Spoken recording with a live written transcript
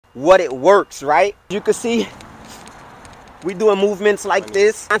what it works, right? You can see we doing movements like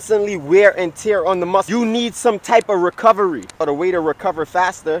this, constantly wear and tear on the muscle. You need some type of recovery. Or the way to recover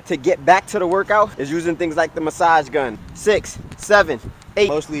faster to get back to the workout is using things like the massage gun. 6, 7, 8.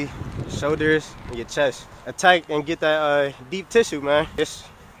 Mostly shoulders and your chest. Attack and get that deep tissue, man. Just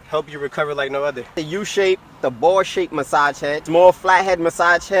help you recover like no other. The U-shape, the ball shape massage head, small flat head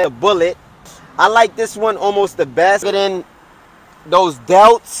massage head, the bullet. I like this one almost the best. Get in those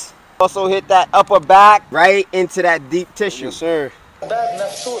delts. Also hit that upper back right into that deep tissue. Yes, sir. باب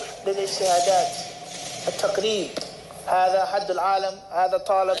مفتوح للاجتهادات التقريب هذا حد العالم هذا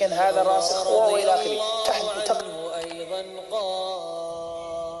طالب هذا راسخ والى اخره.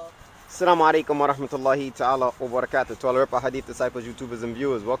 Assalamu alaikum wa rahmatullahi ta'ala wa barakatuh. To all RipRight disciples, YouTubers and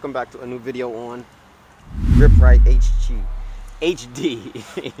viewers, welcome back to a new video on RipRightHD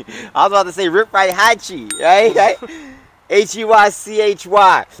𝗥𝗚𝗣𝗦. I was about to say RipRightHD, right?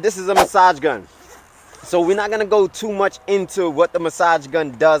 𝗥𝗚𝗣𝗏𝗏. This is a massage gun. So we're not going to go too much into what the massage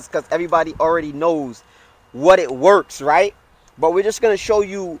gun does because everybody already knows what it works, right? But we're just going to show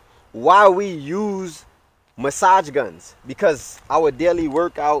you why we use massage guns, because our daily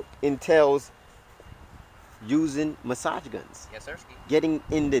workout entails using massage guns. Yes, sir. Getting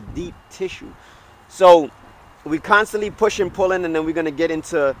in the deep tissue. So we constantly push and pulling, and then we're going to get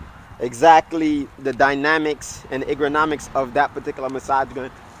into exactly the dynamics and ergonomics of that particular massage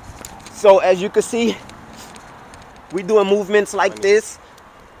gun. So as you can see, we doing movements like this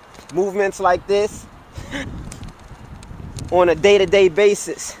on a day-to-day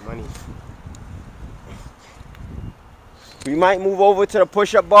basis. Money. We might move over to the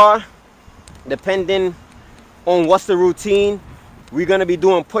push-up bar depending on what's the routine. We're going to be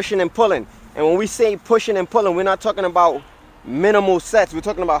doing pushing and pulling. And when we say pushing and pulling, we're not talking about minimal sets. We're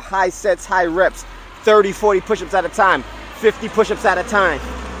talking about high sets, high reps, 30, 40 push-ups at a time, 50 push-ups at a time.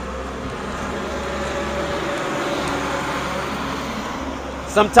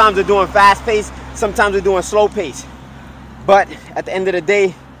 Sometimes we're doing fast pace, sometimes we're doing slow pace. But at the end of the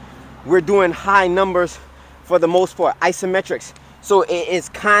day, we're doing high numbers for the most part, isometrics. So it is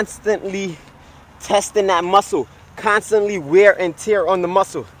constantly testing that muscle, constantly wear and tear on the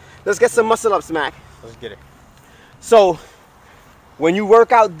muscle. Let's get some muscle ups, Mac. Let's get it. So when you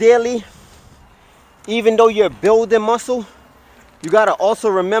work out daily, even though you're building muscle, you gotta also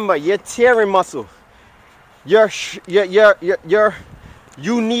remember you're tearing muscle.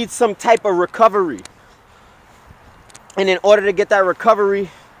 You need some type of recovery. And in order to get that recovery,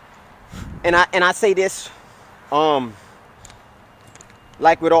 and I say this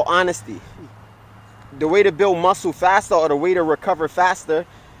like with all honesty, the way to build muscle faster or the way to recover faster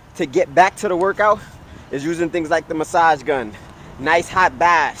to get back to the workout is using things like the massage gun, nice hot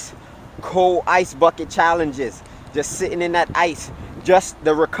baths, cold ice bucket challenges, just sitting in that ice. Just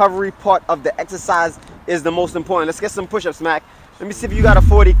the recovery part of the exercise is the most important. Let's get some push-ups, Mac. Let me see if you got a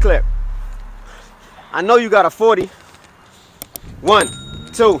 40 clip. I know you got a 40. 1,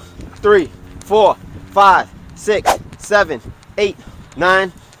 2, 3, 4, 5, 6, 7, 8,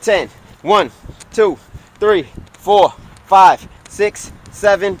 9, 10. 1, 2, 3, 4, 5, 6,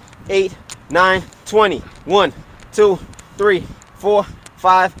 7, 8, 9, 20. 1, 2, 3, 4,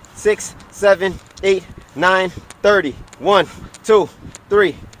 5, 6, 7, 8, 9, 30. 1, 2,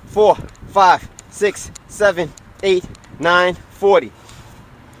 3, 4, 5, 6, 7, 8, 9, 40.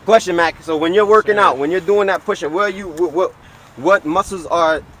 Question, Mac. So when you're working out, when you're doing that push-up, where you what muscles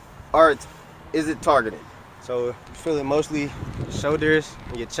is it targeting? So you feel it mostly shoulders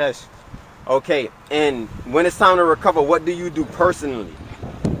and your chest. Okay, and when it's time to recover, what do you do personally?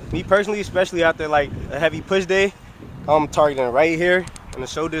 Me personally, especially after like a heavy push day, I'm targeting right here on the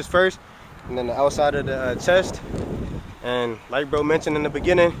shoulders first, and then the outside of the chest. And like bro mentioned in the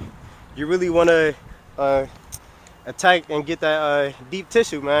beginning, you really want to attack and get that deep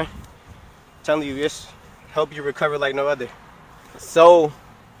tissue, man. I'm telling you, this help you recover like no other. So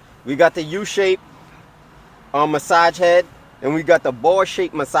we got the U-shape massage head, and we got the ball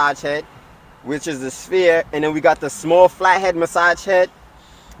shape massage head, which is the sphere, and then we got the small flat head massage head.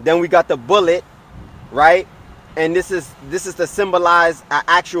 Then we got the bullet, right? And this is to symbolize an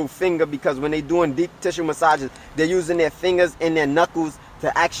actual finger, because when they're doing deep tissue massages, they're using their fingers and their knuckles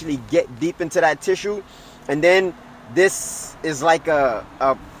to actually get deep into that tissue. And then this is like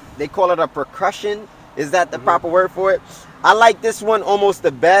they call it a percussion. Is that the proper word for it? I like this one almost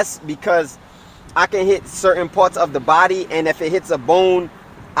the best because I can hit certain parts of the body, and if it hits a bone,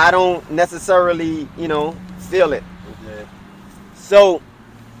 I don't necessarily, you know, feel it. Okay. So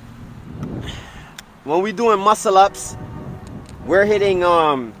when we're doing muscle ups, we're hitting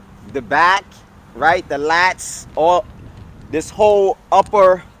the back, right, the lats, all this whole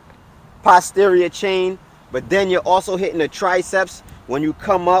upper posterior chain, but then you're also hitting the triceps when you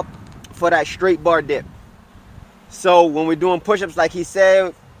come up for that straight bar dip. So when we're doing push-ups, like he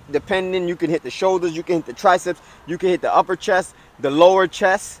said, depending, you can hit the shoulders, you can hit the triceps, you can hit the upper chest, the lower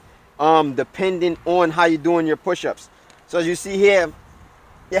chest, depending on how you're doing your push-ups. So as you see here,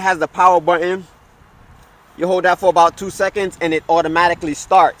 it has the power button. You hold that for about 2 seconds and it automatically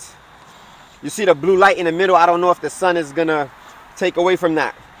starts. You see the blue light in the middle. I don't know if the sun is gonna take away from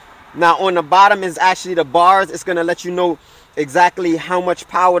that. Now on the bottom is actually the bars. It's gonna let you know exactly how much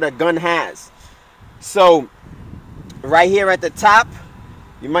power the gun has. So right here at the top,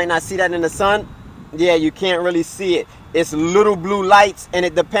 you might not see that in the sun. Yeah, you can't really see it. It's little blue lights and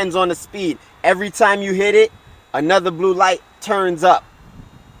it depends on the speed. Every time you hit it, another blue light turns up.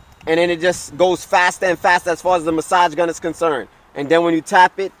 And then it just goes faster and faster as far as the massage gun is concerned. And then when you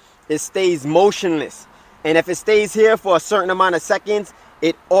tap it, it stays motionless. And if it stays here for a certain amount of seconds,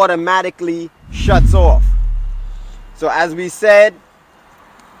 it automatically shuts off. So as we said,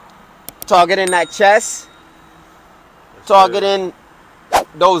 targeting that chest, targeting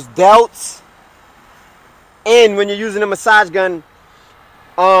those delts, and when you're using a massage gun,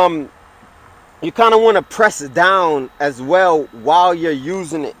 you kind of want to press it down as well while you're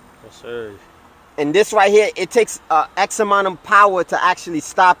using it. Yes, sir. And this right here, it takes X amount of power to actually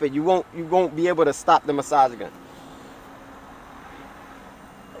stop it. You won't be able to stop the massage gun.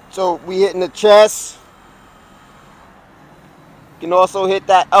 So we hitting the chest. You can also hit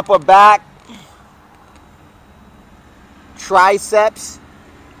that upper back, triceps,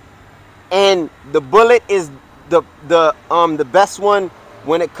 and the bullet is the best one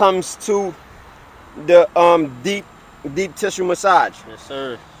when it comes to the deep tissue massage. Yes,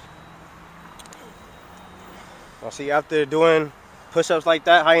 sir. Now see, after doing push-ups like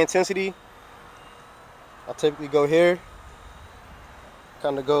that, high intensity, I typically go here,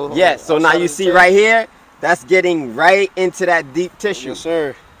 kind of go. Yeah, so now you see right here, that's getting right into that deep tissue. Yes,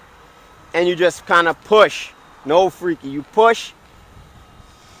 sir. And you just kind of push. No freaky, you push.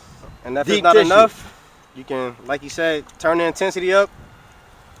 And if it's not enough, you can, like you said, turn the intensity up,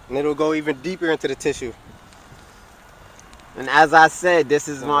 and it'll go even deeper into the tissue. And as I said, this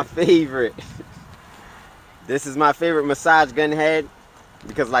is my favorite. This is my favorite massage gun head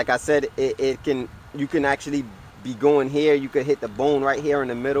because, like I said, you can actually be going here. You could hit the bone right here in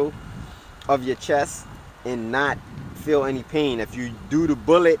the middle of your chest and not feel any pain. If you do the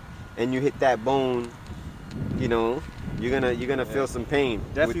bullet and you hit that bone, you know, you're gonna feel some pain.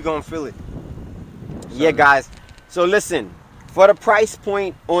 Definitely gonna feel it. Yeah, guys. So listen, for the price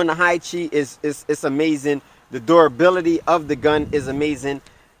point on the HeyChy it's amazing. The durability of the gun is amazing.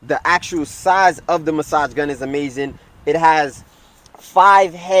 The actual size of the massage gun is amazing. It has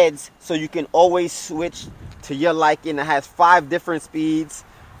 5 heads, so you can always switch to your liking. It has 5 different speeds.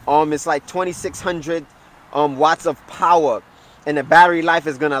 It's like 2,600 watts of power, and the battery life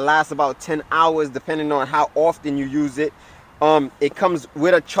is gonna last about 10 hours depending on how often you use it. It comes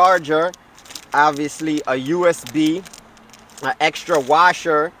with a charger, obviously a USB, an extra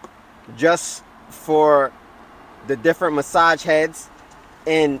washer just for the different massage heads.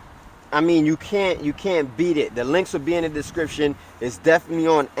 And I mean, you can't beat it. The links will be in the description. It's definitely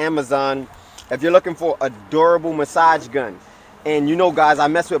on Amazon if you're looking for a durable massage gun. And you know, guys, I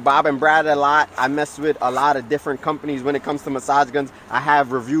mess with Bob and Brad a lot. I mess with a lot of different companies when it comes to massage guns. I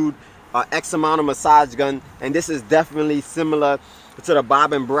have reviewed X amount of massage gun, and this is definitely similar to the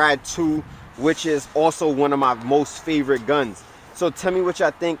Bob and Brad 2, which is also one of my most favorite guns. So tell me what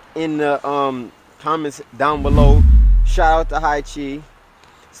y'all think in the comments down below. Shout out to HeyChy.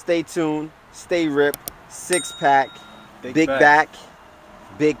 Stay tuned, stay ripped, 6-pack, big back,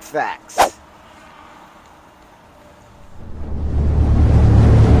 big facts.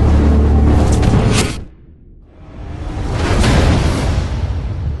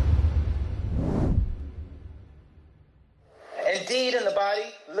 Indeed, in the body,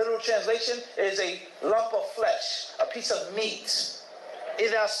 literal translation is a lump of flesh, a piece of meat.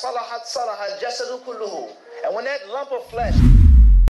 إِذَا صَلَحَتْ صَلَحَ الْجَسَدُ كُلُّهُ. And when that lump of flesh